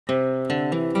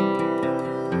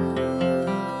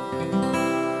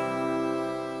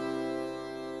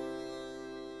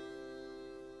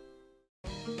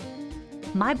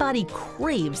My body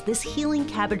craves this healing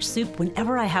cabbage soup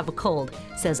whenever I have a cold,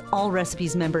 says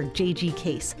Allrecipes member J.G.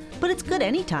 Case, but it's good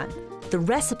anytime. The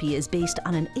recipe is based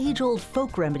on an age-old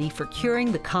folk remedy for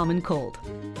curing the common cold.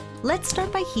 Let's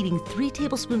start by heating 3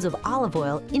 tablespoons of olive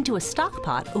oil into a stock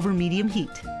pot over medium heat.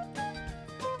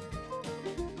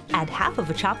 Add half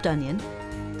of a chopped onion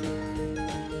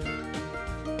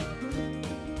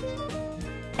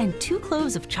and 2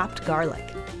 cloves of chopped garlic.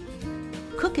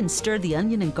 Cook and stir the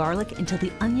onion and garlic until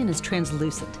the onion is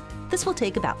translucent. This will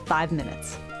take about 5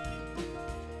 minutes.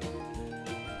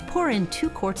 Pour in 2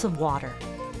 quarts of water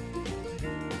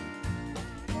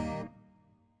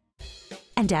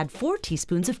and add 4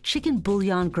 teaspoons of chicken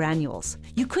bouillon granules.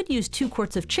 You could use 2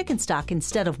 quarts of chicken stock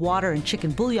instead of water and chicken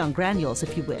bouillon granules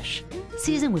if you wish.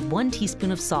 Season with 1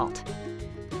 teaspoon of salt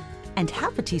and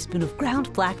half a teaspoon of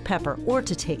ground black pepper or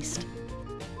to taste.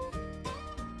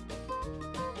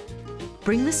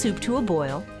 Bring the soup to a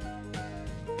boil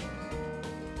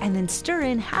and then stir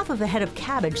in half of a head of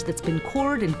cabbage that's been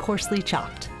cored and coarsely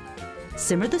chopped.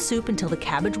 Simmer the soup until the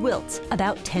cabbage wilts,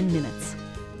 about 10 minutes.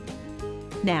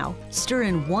 Now, stir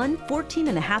in 1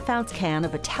 14.5-ounce can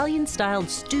of Italian-styled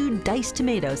stewed diced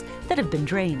tomatoes that have been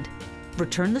drained.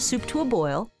 Return the soup to a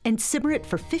boil and simmer it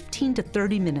for 15 to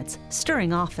 30 minutes,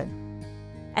 stirring often.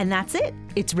 And that's it!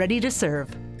 It's ready to serve.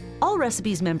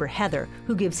 Allrecipes member Heather,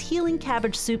 who gives healing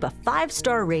cabbage soup a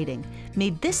 5-star rating,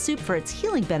 made this soup for its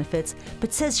healing benefits,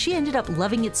 but says she ended up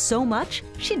loving it so much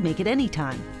she'd make it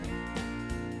anytime.